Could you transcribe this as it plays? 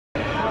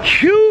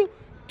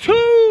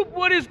YouTube,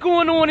 what is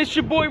going on? It's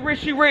your boy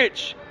Richie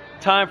Rich.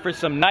 Time for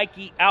some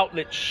Nike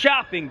outlet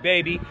shopping,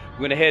 baby.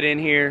 We're gonna head in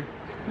here.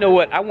 You know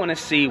what? I wanna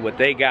see what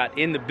they got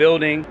in the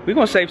building. We're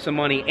gonna save some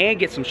money and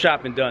get some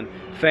shopping done.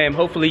 Fam,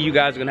 hopefully you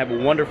guys are gonna have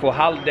a wonderful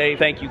holiday.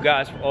 Thank you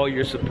guys for all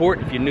your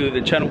support. If you're new to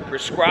the channel,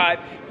 subscribe.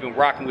 If you've been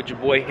rocking with your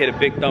boy, hit a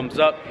big thumbs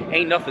up.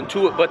 Ain't nothing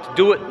to it but to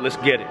do it. Let's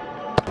get it.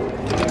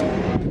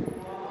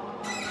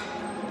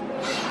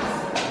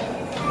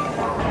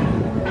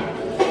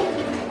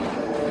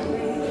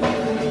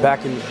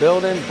 Back in the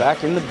building,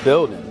 back in the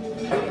building.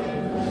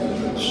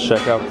 Let's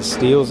check out the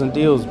steals and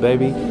deals,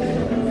 baby. We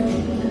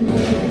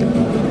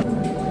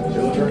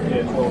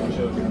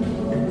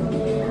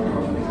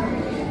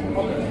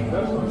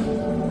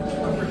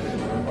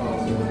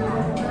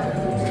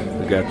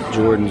got the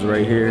Jordans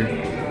right here.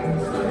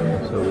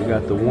 So we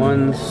got the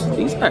ones.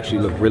 These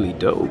actually look really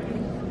dope.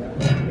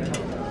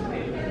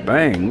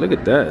 Bang, look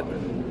at that.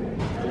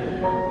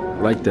 I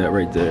like that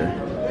right there.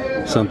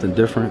 Something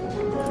different.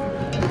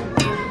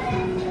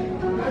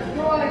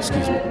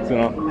 Excuse me.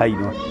 How you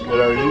doing? Good,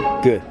 how are you?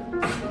 Good.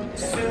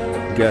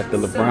 Got the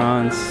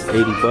LeBrons,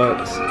 80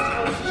 bucks.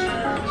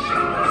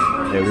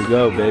 There we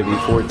go, baby,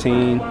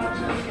 14.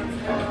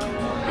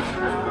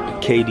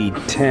 KD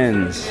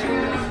 10s.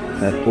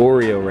 That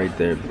Oreo right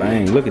there,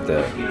 bang, look at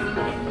that.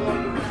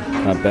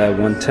 Not bad,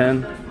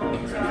 110.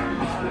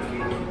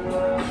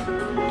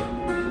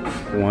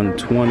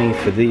 120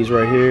 for these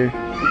right here.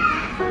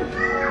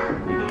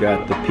 We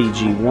got the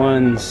PG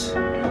ones.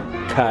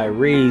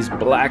 Kyrie's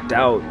blacked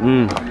out.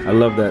 I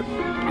love that.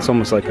 It's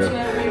almost like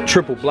a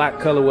triple black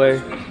colorway.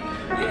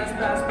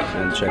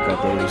 And check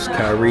out those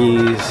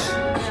Kyrie's.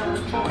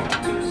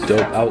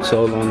 Dope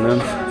outsole on them.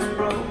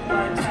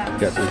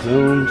 Got the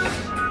Zooms.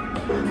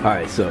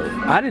 Alright, so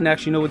I didn't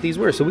actually know what these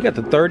were. So we got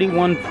the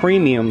 31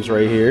 premiums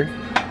right here.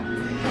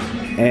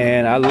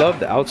 And I love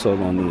the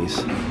outsole on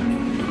these.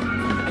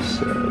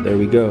 So there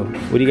we go.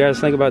 What do you guys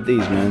think about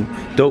these, man?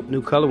 Dope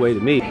new colorway to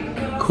me.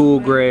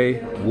 Cool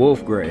gray,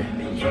 wolf gray.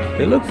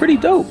 They look pretty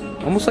dope,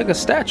 almost like a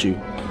statue.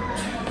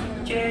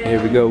 Here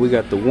we go, we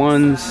got the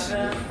ones.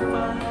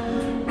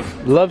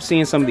 Love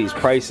seeing some of these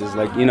prices,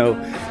 like, you know,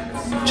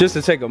 just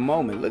to take a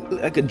moment, look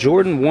like a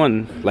Jordan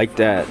 1 like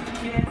that.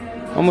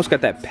 Almost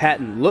got that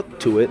patent look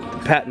to it, the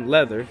patent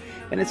leather,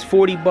 and it's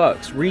 40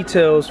 bucks.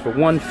 Retails for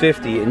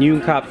 150 and you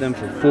can cop them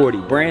for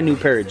 40. Brand new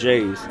pair of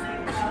J's,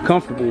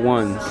 comfortable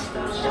ones.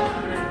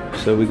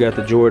 So we got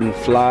the Jordan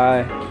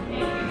Fly.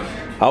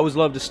 I always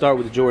love to start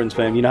with the Jordans,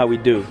 fam, you know how we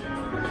do.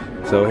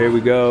 So here we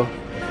go.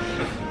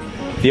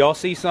 If y'all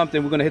see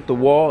something, we're gonna hit the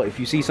wall. If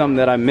you see something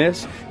that I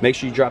missed, make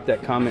sure you drop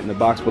that comment in the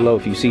box below.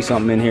 If you see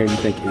something in here you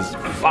think is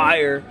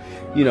fire,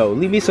 you know,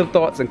 leave me some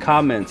thoughts and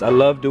comments. I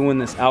love doing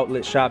this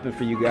outlet shopping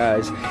for you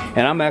guys.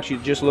 And I'm actually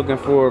just looking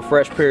for a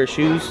fresh pair of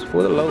shoes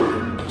for the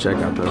load. Check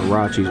out the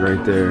Huaraches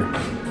right there.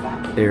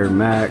 Air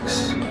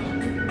Max.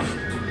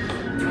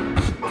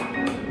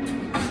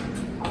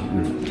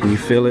 Can you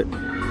feel it?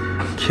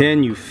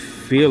 Can you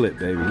feel it,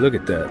 baby? Look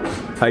at that.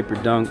 Hyper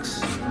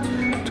Dunks.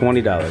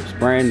 $20,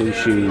 brand new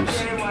shoes.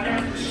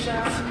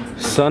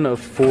 Son of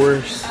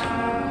Force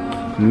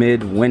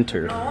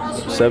Midwinter,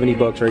 70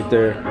 bucks right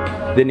there.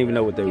 Didn't even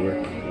know what they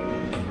were.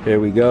 Here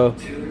we go.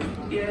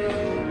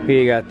 Here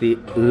you got the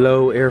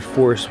low Air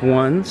Force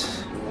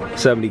Ones,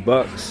 70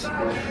 bucks.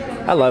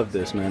 I love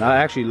this, man. I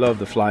actually love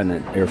the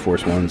Flyknit Air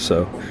Force Ones,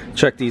 so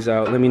check these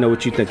out. Let me know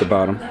what you think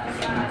about them.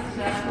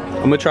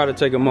 I'm gonna try to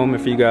take a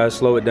moment for you guys,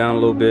 slow it down a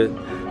little bit,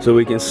 so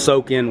we can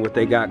soak in what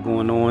they got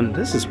going on.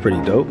 This is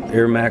pretty dope.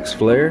 Air Max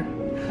Flare.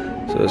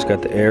 So it's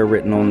got the Air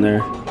written on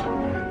there.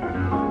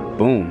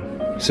 Boom.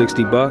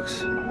 60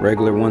 bucks.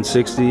 Regular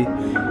 160.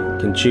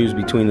 Can choose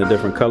between the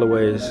different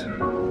colorways.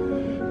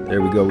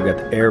 There we go. We got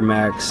the Air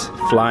Max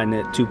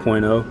Flyknit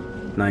 2.0.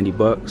 90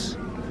 bucks.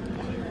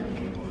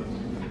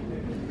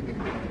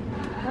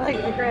 I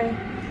like the gray.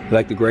 You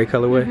like the gray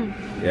colorway?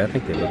 Yeah, I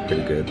think they look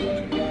pretty good.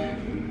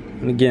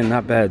 And again,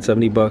 not bad.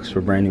 70 bucks for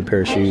a brand new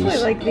pair of shoes. I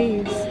actually like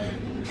these.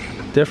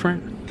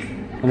 Different.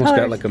 Almost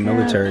Colors, got like a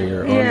military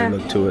or army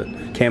look to it.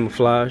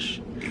 Camouflage.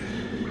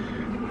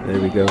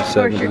 There we go. Of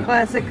course, your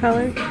classic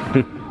color.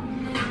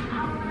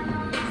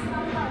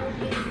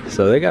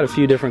 So they got a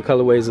few different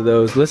colorways of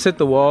those. Let's hit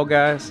the wall,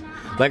 guys.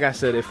 Like I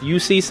said, if you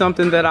see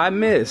something that I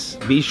miss,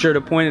 be sure to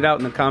point it out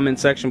in the comment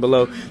section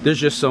below. There's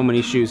just so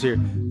many shoes here.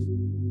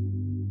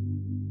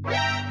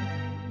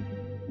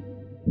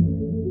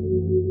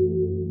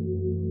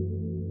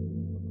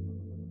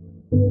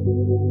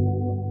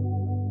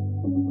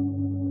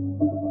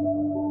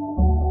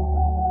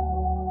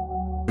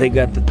 They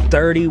got the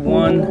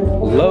 31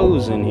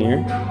 lows in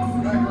here.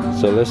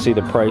 So let's see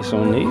the price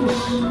on these.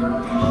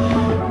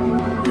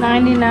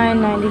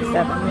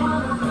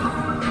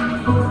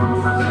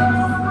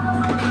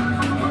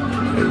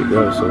 $99.97. There we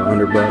go, so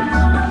 100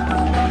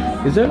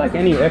 bucks. Is there like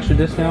any extra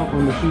discount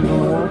on the shoes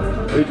on the wall?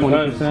 It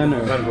depends, 20% or?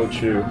 depends what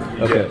shoe.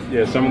 Okay.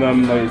 Yeah, some of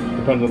them like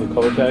depends on the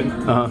color tag.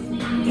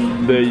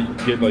 They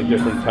get like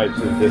different types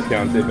of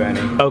discounts, if any.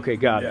 Okay,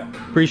 got it.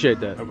 Appreciate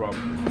that. No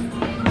problem.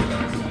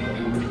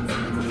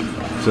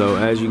 So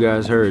as you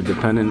guys heard,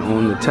 depending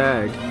on the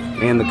tag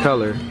and the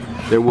color,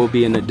 there will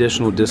be an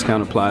additional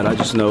discount applied. I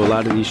just know a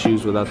lot of these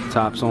shoes without the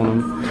tops on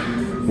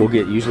them will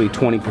get usually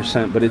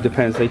 20%, but it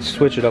depends. They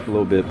switch it up a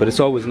little bit, but it's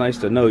always nice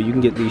to know you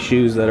can get these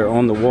shoes that are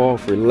on the wall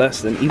for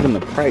less than even the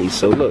price.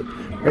 So look,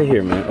 right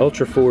here, man,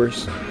 Ultra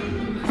Force,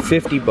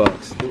 50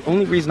 bucks. The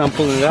only reason I'm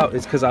pulling it out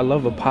is because I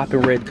love a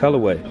poppin' red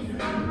colorway.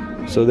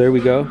 So there we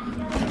go.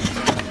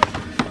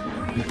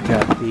 We've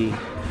got the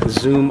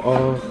Zoom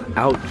All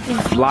Out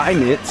Fly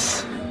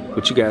Knits.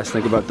 What you guys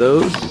think about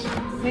those?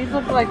 These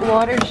look like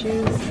water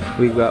shoes.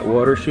 We've got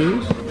water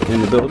shoes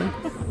in the building.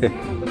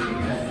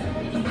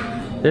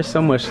 There's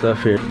so much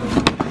stuff here.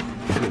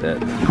 Look at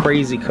that.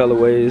 Crazy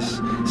colorways.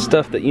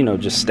 Stuff that, you know,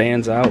 just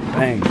stands out.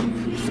 Bang.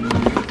 Here's the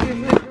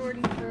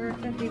Jordan for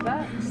 50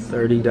 bucks.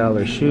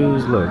 $30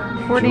 shoes. Look.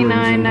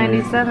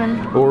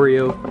 $49.97.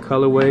 Oreo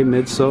colorway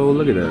midsole.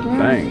 Look at that.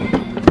 Bang.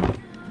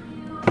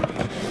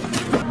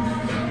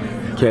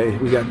 Okay,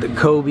 we got the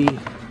Kobe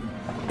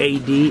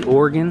AD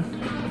Oregon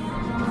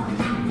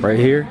right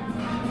here.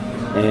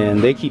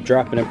 And they keep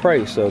dropping in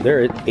price. So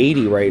they're at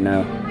 80 right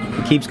now.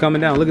 It keeps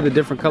coming down. Look at the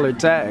different colored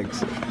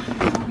tags.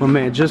 My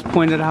man just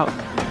pointed out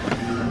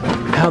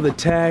how the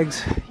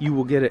tags, you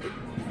will get an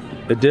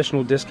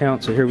additional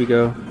discount. So here we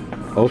go.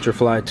 Ultra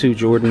Fly 2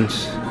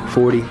 Jordans,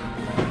 40.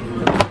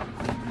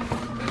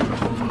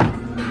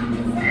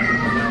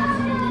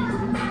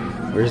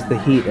 Where's the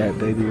heat at,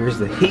 baby? Where's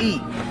the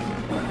heat?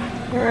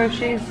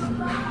 Hiroshi's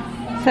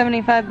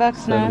 75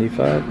 bucks now.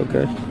 75,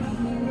 okay.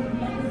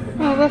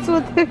 Oh, that's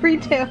what the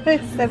retail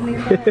is,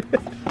 75.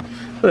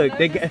 Look,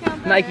 they got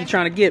Nike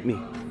trying to get me.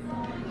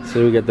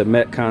 So we got the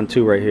Metcon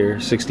 2 right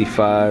here,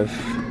 65.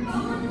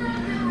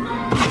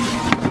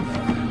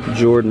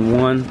 Jordan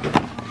 1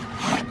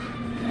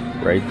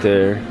 right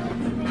there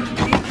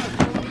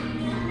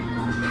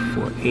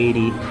for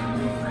 80.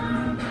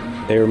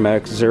 Air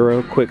Max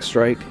 0 Quick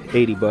Strike,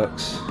 80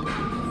 bucks.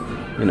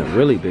 In a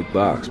really big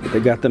box, but they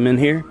got them in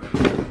here.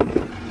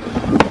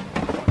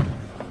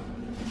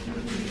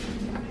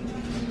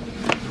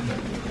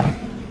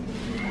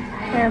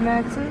 Air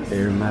Maxes.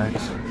 Air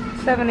Max.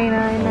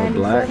 $79.97.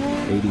 Black,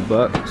 80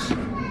 bucks.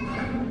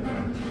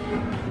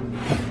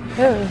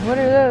 Oh, what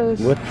are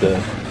those? What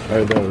the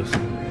are those?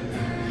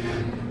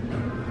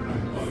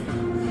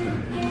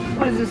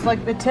 What is this,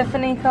 like the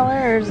Tiffany color,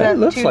 or is that That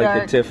looks too like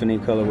dark? the Tiffany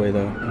colorway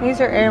though. These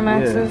are Air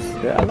Maxes.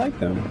 Yeah, I like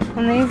them.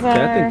 And these are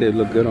I think they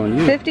look good on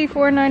you.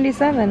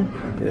 $54.97.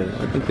 Yeah,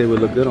 I think they would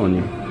look good on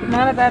you.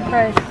 Not a bad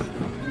price.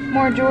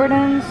 More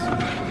Jordans.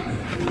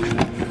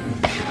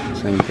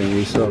 Same thing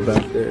we saw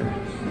back there.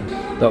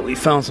 Thought we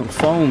found some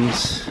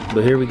foams,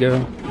 but here we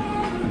go.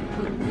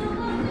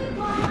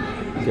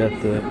 Got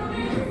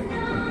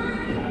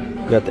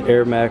the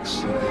Air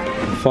Max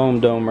foam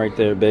dome right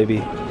there,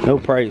 baby. No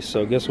price,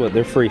 so guess what?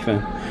 They're free,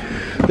 fam.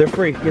 They're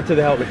free. Get to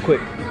the outlet quick.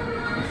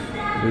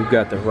 We've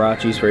got the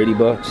Hirachis for 80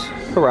 bucks.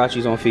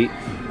 Hirachis on feet.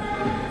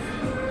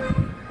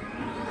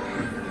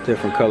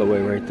 Different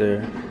colorway right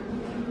there.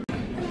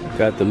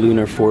 Got the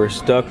Lunar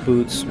Force duck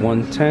boots,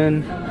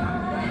 110.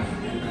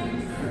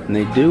 And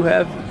they do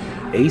have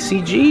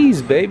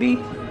ACGs, baby.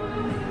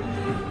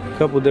 A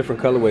couple different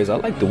colorways. I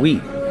like the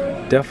wheat.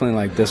 Definitely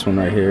like this one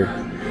right here.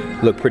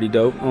 Look pretty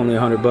dope. Only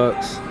 100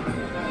 bucks.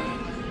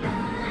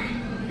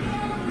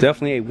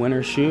 Definitely a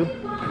winter shoe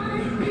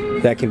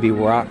that can be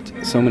rocked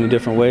so many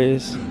different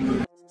ways.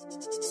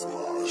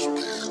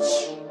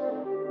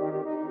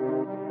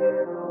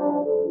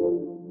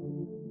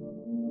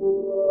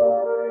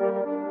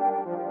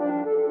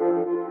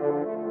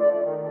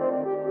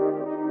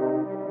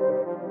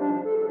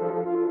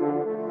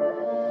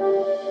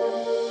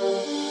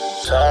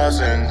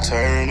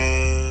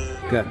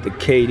 Got the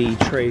KD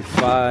Tray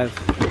 5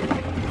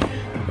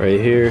 right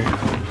here.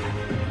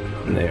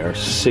 And they are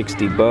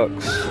 60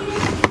 bucks.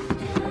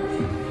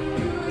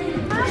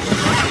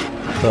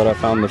 Thought I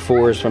found the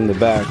 4s from the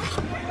back.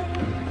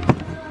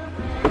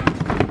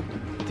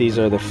 These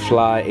are the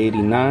Fly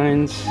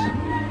 89s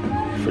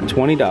for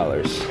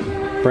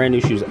 $20. Brand new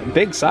shoes.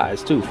 Big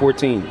size too,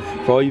 14.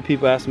 For all you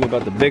people asking me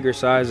about the bigger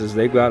sizes,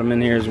 they got them in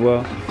here as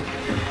well.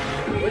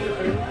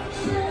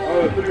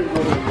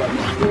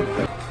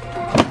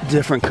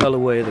 Different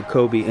colorway, the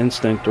Kobe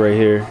Instinct right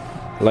here.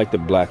 I like the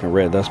black and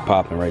red. That's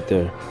popping right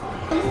there.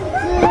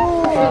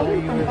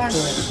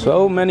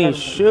 So many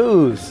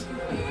shoes.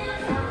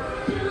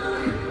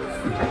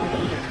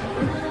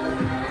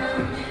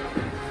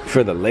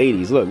 For the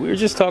ladies. Look, we were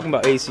just talking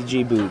about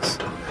ACG boots.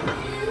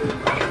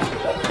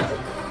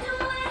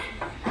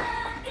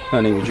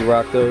 Honey, would you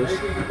rock those?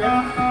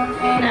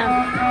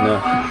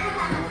 No.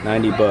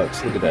 90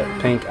 bucks. Look at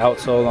that pink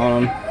outsole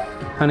on them.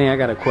 Honey, I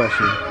got a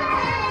question.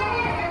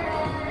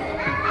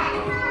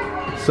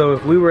 So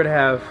if we were to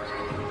have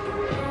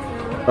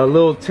a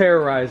little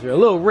terrorizer, a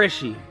little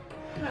Rishi,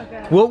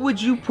 what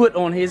would you put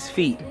on his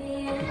feet?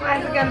 Why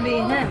is it gonna be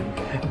him?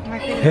 Why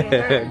couldn't it be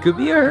her? Could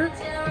be her.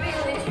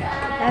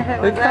 If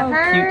it was Look how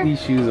her, cute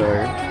these shoes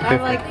are. I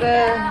like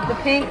the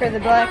pink or the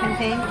black and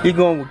pink. You're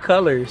going with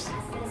colors.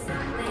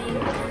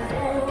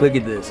 Look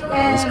at this.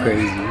 It's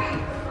crazy.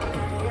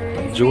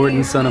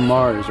 Jordan Son of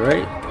Mars,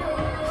 right?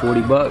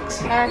 40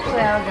 bucks. Actually,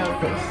 I'll go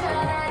with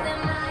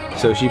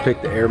this. So she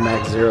picked the Air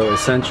Max Zero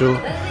Essential.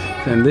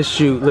 And this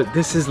shoe, look,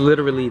 this is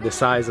literally the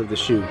size of the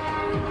shoe.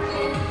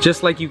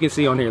 Just like you can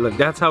see on here, look,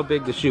 that's how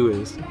big the shoe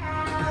is.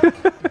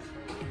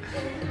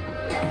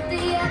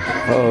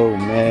 Oh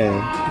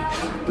man.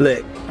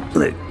 Look,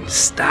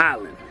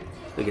 styling.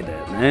 Look at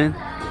that, man.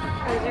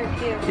 Those are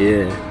cute.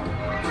 Yeah.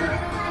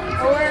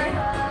 Or,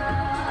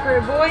 for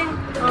a boy,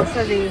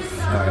 also these.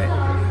 Alright.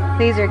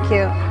 These are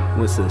cute.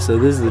 What's this? So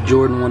this is the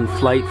Jordan 1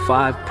 Flight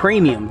 5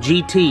 Premium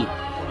GT.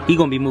 He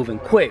gonna be moving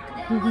quick.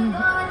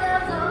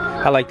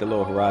 I like the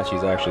little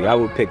Huaraches actually. I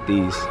would pick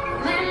these.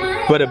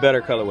 But a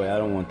better colorway. I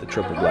don't want the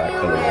triple black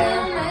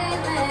colorway.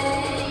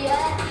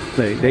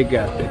 They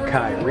got the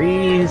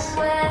Kyries.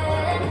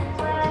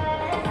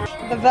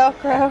 The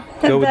Velcro.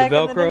 Go with the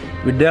Velcro?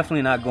 We're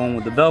definitely not going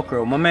with the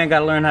Velcro. My man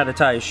gotta learn how to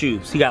tie his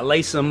shoes. He gotta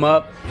lace them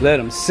up, let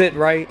them sit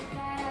right.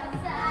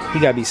 He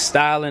gotta be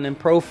styling and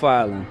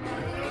profiling.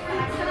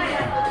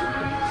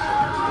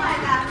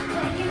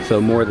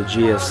 So more of the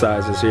GS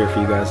sizes here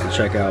for you guys to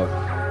check out.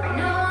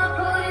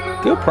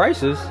 Good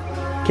prices.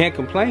 Can't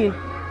complain.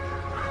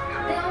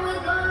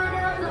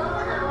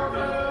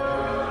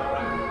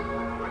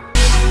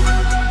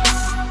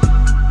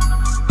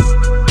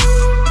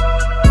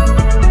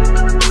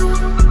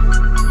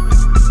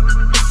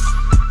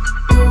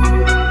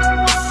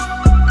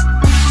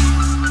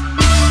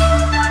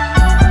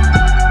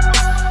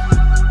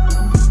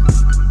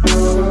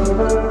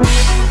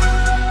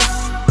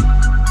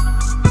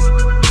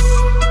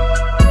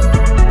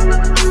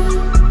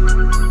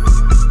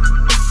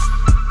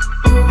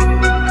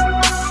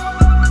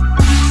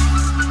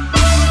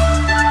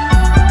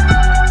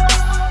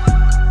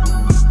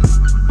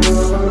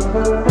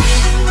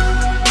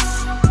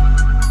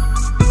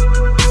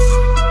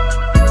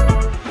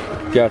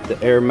 Got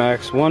the Air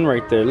Max 1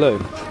 right there,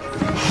 look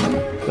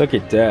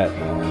at that,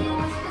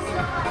 man.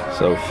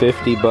 So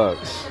 50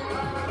 bucks,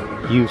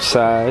 U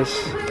size.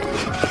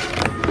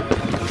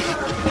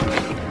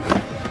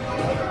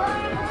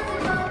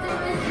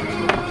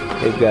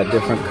 They've got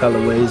different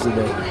colorways of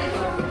the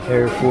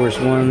Air Force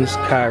Ones,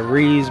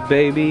 Kyries,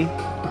 baby.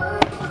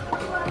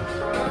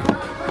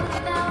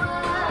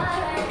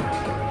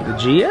 The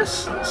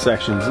GS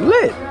section's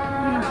lit.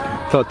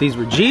 Thought these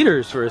were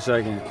Jeters for a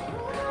second.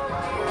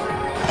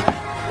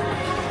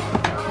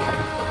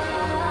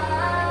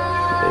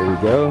 There we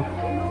go.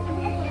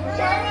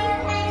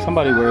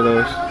 Somebody wear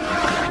those.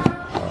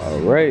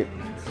 All right.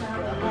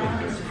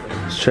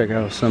 Let's check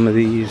out some of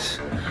these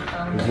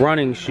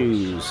running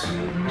shoes.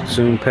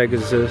 Zoom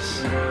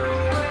Pegasus.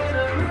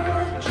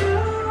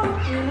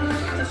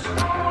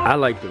 I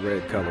like the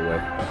red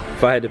colorway.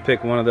 If I had to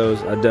pick one of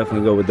those, I'd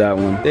definitely go with that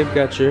one. They've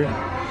got your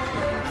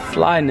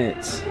fly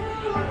knits.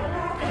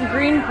 The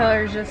green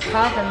color is just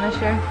popping this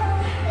year.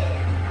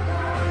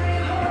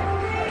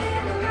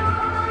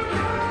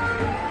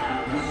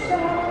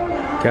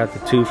 Got the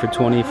 2 for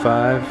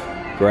 $25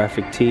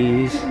 graphic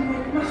tees. Look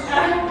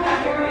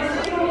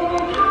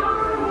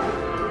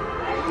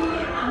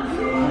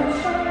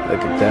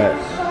at that.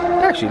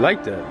 I actually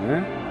like that,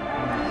 man.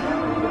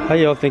 How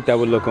y'all think that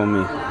would look on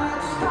me?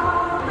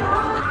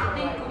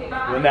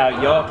 Well, now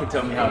y'all can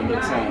tell me how it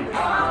looks on.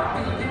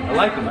 I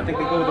like them. I think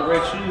they go with the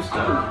red shoes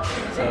too.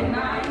 So,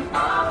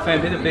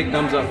 fam, hit a big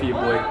thumbs up for your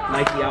boy.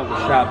 Nike Outlet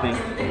Shopping.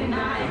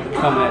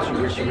 Coming at you,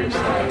 Richie Rich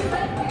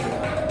style.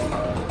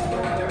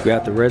 We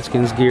got the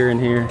Redskins gear in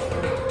here.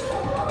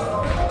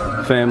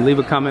 Fam, leave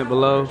a comment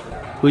below.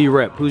 Who you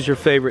rep? Who's your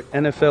favorite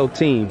NFL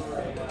team?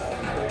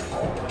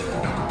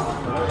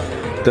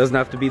 Doesn't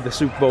have to be the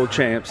Super Bowl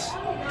champs.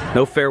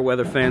 No fair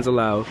weather fans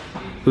allowed.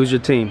 Who's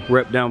your team?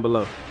 Rep down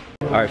below.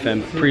 All right,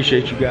 fam,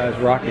 appreciate you guys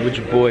rocking with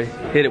your boy.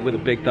 Hit it with a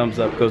big thumbs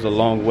up, goes a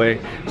long way.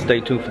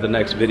 Stay tuned for the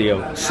next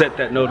video. Set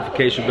that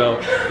notification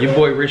bell. Your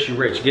boy Richie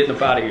Rich getting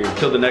up out of here.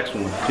 Until the next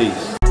one,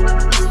 peace.